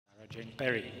Jane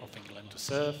Perry of England to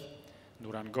serve,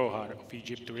 Nouran Gohar of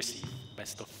Egypt to receive.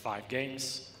 Best of 5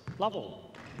 games, love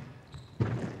all.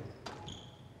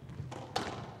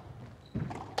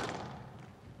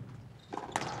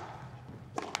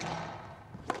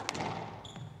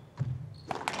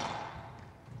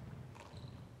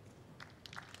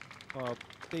 Well,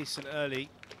 decent early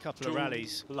couple of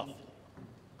rallies. Love.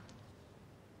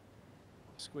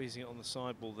 Squeezing it on the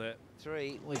sideball there.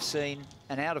 3, we've seen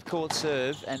an out-of-court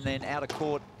serve and then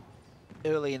out-of-court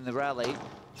early in the rally,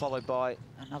 followed by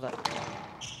another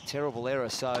terrible error.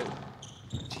 So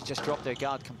she just dropped her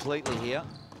guard completely here.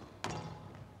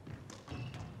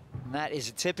 And that is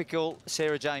a typical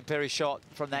Sarah Jane Perry shot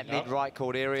from that mid-right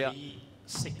court area.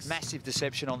 3-6. Massive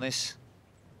deception on this.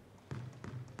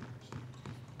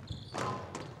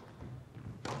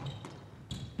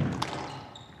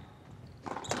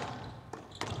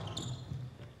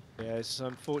 Yeah, it's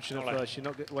unfortunate for her. She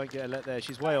won't get a let there.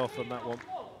 She's way off on that one.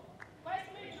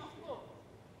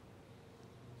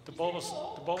 The ball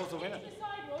was the winner.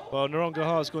 Well, Nouran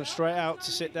Gohar's gone straight out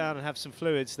to sit down and have some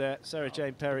fluids there. Sarah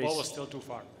Jane Perry's The ball was still too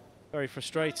far. very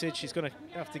frustrated. She's going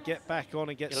to have to get back on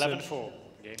and get 11-4.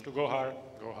 Game to Gohar.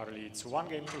 Gohar leads 1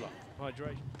 game to love.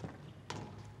 hydration.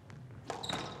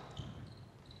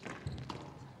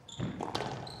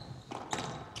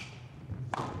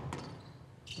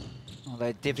 Oh,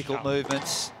 they're difficult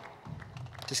movements.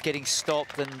 Just getting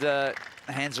stopped, and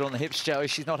hands are on the hips, Joey.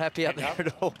 She's not happy out there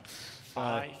at all.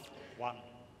 5-1.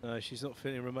 No, she's not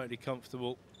feeling remotely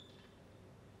comfortable.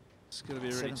 It's going to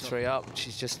be really 7-3 up.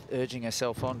 She's just urging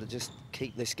herself on to just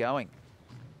keep this going.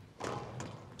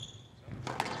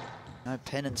 No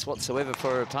penance whatsoever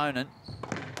for her opponent.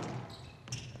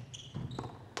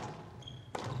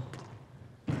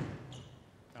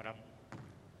 Not up.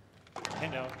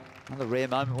 And out. Another rare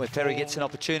moment where Perry gets an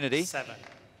opportunity. 7.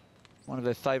 One of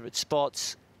her favourite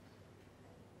spots.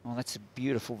 Oh, that's a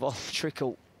beautiful volley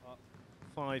trickle.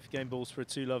 5 game balls for a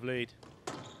 2-love lead.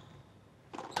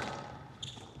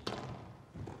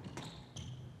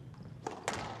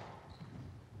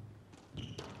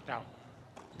 Now.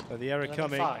 So the error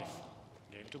coming. 5.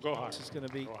 Game to Gohar. This is going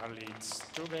to be Gohar leads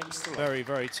 2 games to love. very,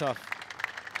 very tough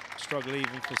struggle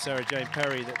even for Sarah Jane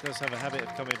Perry, that does have a habit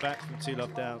of coming back from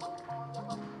 2-love down.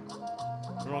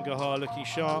 Nouran Gohar looking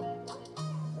sharp,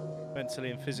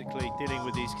 mentally and physically dealing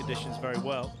with these conditions very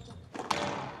well.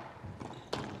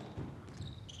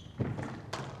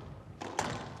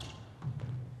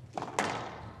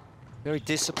 Very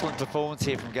disciplined performance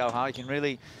here from Gohar. You can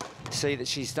really see that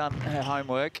she's done her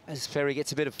homework as Perry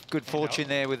gets a bit of good fortune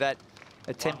there with that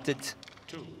attempted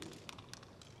 2.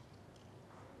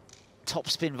 top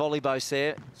spin volley boast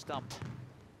there. Stump.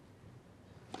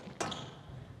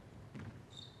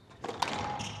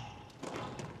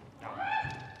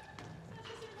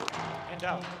 And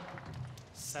out.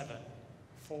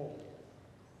 7-4.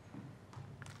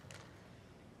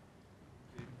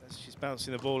 She's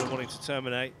bouncing the ball and wanting to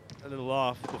terminate. A little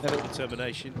laugh before the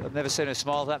termination. I've never seen her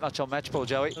smile that much on match ball,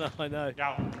 Joey. No, I know.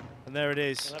 Down. And there it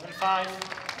is. 11-5.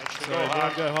 So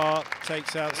Nouran Gohar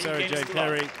takes out Sarah Jane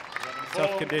Perry.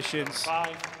 Tough conditions.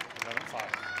 11-5. 11-5.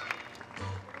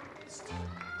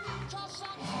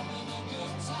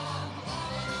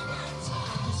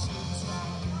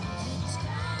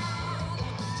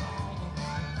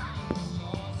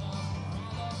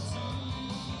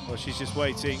 Well, she's just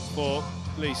waiting for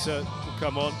Lisa to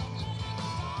come on.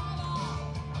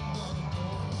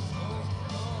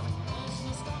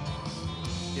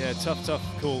 Yeah, tough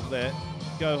call there.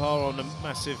 Gohar on a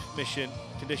massive mission.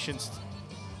 Conditions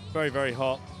very, very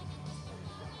hot.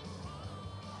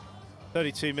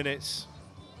 32 minutes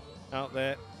out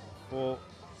there for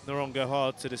Nouran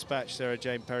Gohar to dispatch Sarah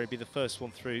Jane Perry, be the first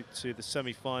one through to the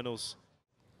semi-finals.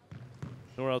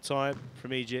 Nour Tayeb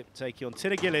from Egypt taking on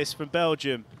Tinne Gilis from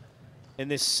Belgium in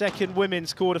this second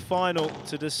women's quarter-final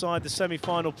to decide the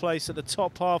semi-final place at the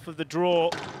top half of the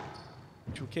draw,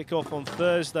 which will kick off on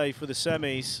Thursday for the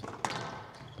semis.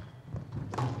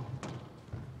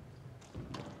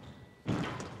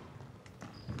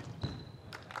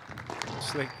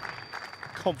 Slick,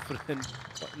 confident,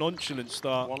 but nonchalant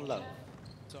start. 1 low.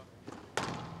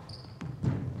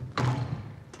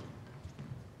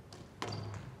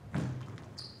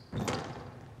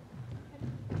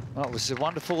 Well, it was a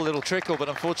wonderful little trickle, but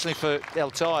unfortunately for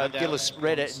Tayeb, Gilis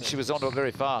read it and she was onto it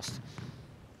very fast.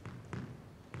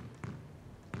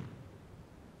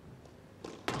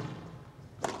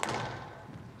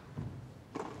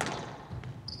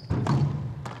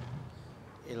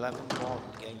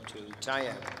 Game to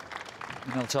Tayeb.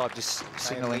 Tayeb just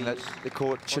signalling that the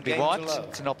court should be wiped.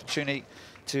 It's an opportunity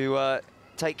to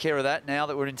take care of that now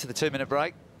that we're into the 2-minute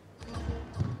break.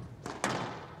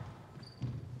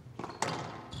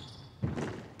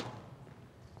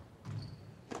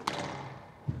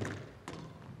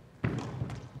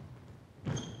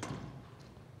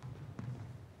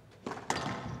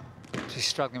 She's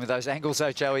struggling with those angles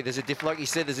though, Joey. There's a like you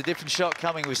said, there's a different shot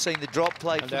coming. We've seen the drop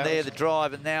play from there, the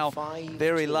drive, and now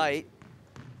very late.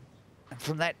 And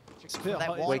from that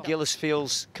where Gilis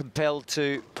feels compelled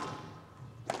to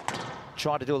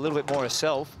try to do a little bit more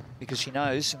herself because she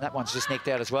knows, and that one's just nicked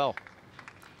out as well.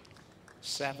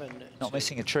 7-2. Not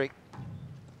missing a trick.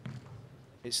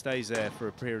 It stays there for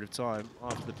a period of time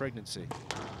after the pregnancy.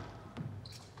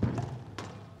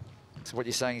 So what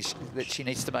you're saying is that she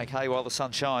needs to make hay while the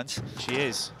sun shines. She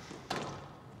is.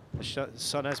 The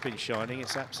sun has been shining.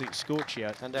 It's absolutely scorchy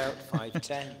out. And out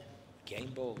 5-10.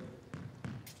 Game ball.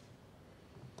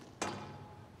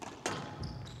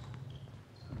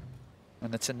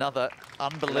 And it's another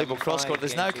unbelievable 11-5, cross-court.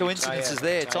 There's no coincidences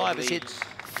there. Tayeb has hit leads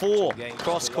 4 2 games to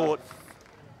cross-court love.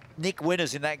 nick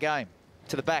winners in that game.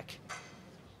 To the back.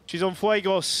 She's on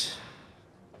fuegos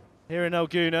here in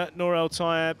Gouna. Nour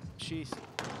Tayeb. She's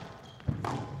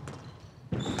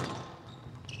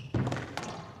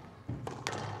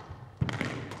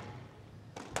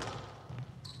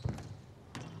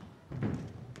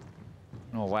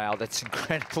oh wow, that's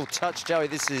incredible touch, Joey.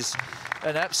 This is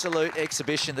an absolute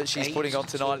exhibition that she's putting on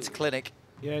tonight's clinic.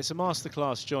 yeah, it's a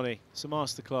masterclass, Johnny. It's a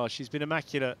masterclass. She's been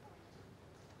immaculate,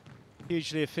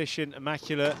 hugely efficient,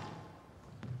 immaculate.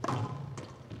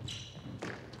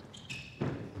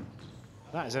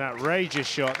 That is an outrageous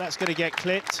shot. That's going to get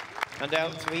clipped. And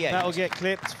out 3-8. That'll get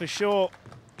clipped for sure.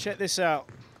 Check this out.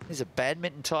 There's a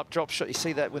badminton type drop shot. You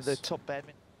see that with the top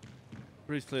badminton.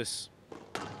 Ruthless.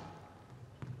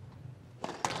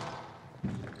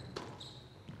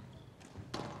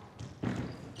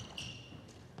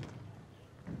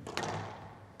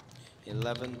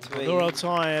 Nour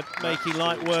Tayeb making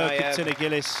light work of Tinne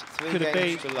Gilis. Could have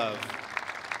been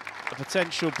a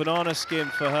potential banana skin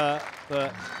for her,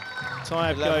 but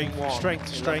Tayeb going from strength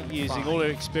to strength, using all her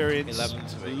experience,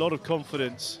 a lot of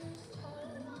confidence.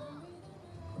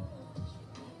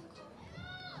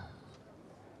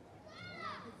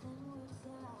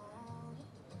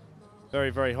 Very,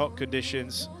 very hot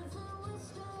conditions.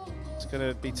 It's going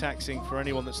to be taxing for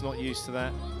anyone that's not used to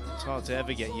that. It's hard to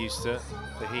ever get used to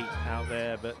the heat out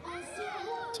there, but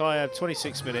Tayeb,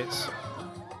 26 minutes.